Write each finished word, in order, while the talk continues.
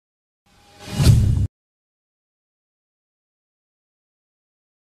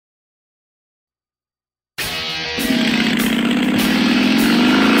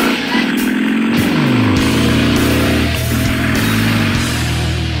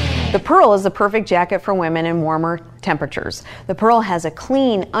The Pearl is the perfect jacket for women in warmer temperatures. The Pearl has a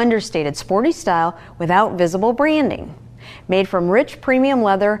clean, understated, sporty style without visible branding. Made from rich premium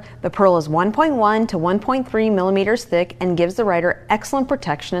leather, the Pearl is 1.1 to 1.3 millimeters thick and gives the rider excellent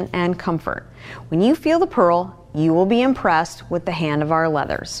protection and comfort. When you feel the Pearl, you will be impressed with the hand of our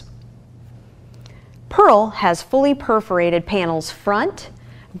leathers. Pearl has fully perforated panels front,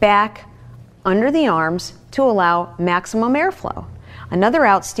 back, under the arms to allow maximum airflow. Another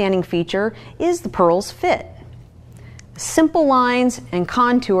outstanding feature is the Pearl's fit. Simple lines and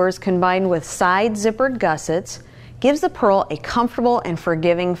contours combined with side zippered gussets gives the Pearl a comfortable and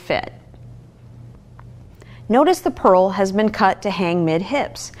forgiving fit. Notice the Pearl has been cut to hang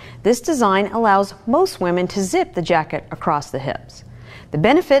mid-hips. This design allows most women to zip the jacket across the hips. The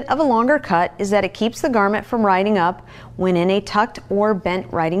benefit of a longer cut is that it keeps the garment from riding up when in a tucked or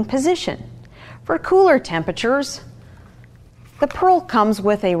bent riding position. For cooler temperatures, the Pearl comes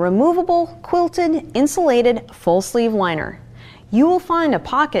with a removable, quilted, insulated full sleeve liner. You will find a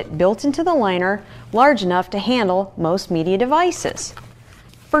pocket built into the liner large enough to handle most media devices.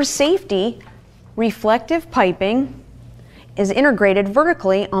 For safety, reflective piping is integrated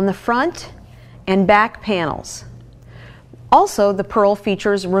vertically on the front and back panels. Also, the Pearl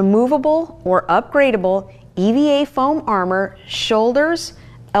features removable or upgradable EVA foam armor, shoulders,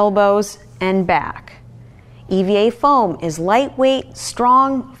 elbows, and back. EVA foam is lightweight,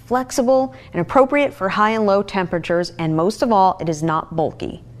 strong, flexible, and appropriate for high and low temperatures, and most of all, it is not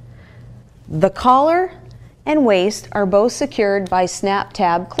bulky. The collar and waist are both secured by snap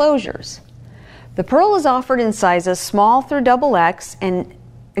tab closures. The Pearl is offered in sizes small through XXX and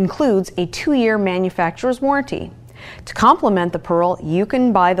includes a 2-year manufacturer's warranty. To complement the Pearl, you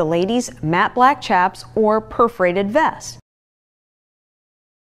can buy the ladies' matte black chaps or perforated vest.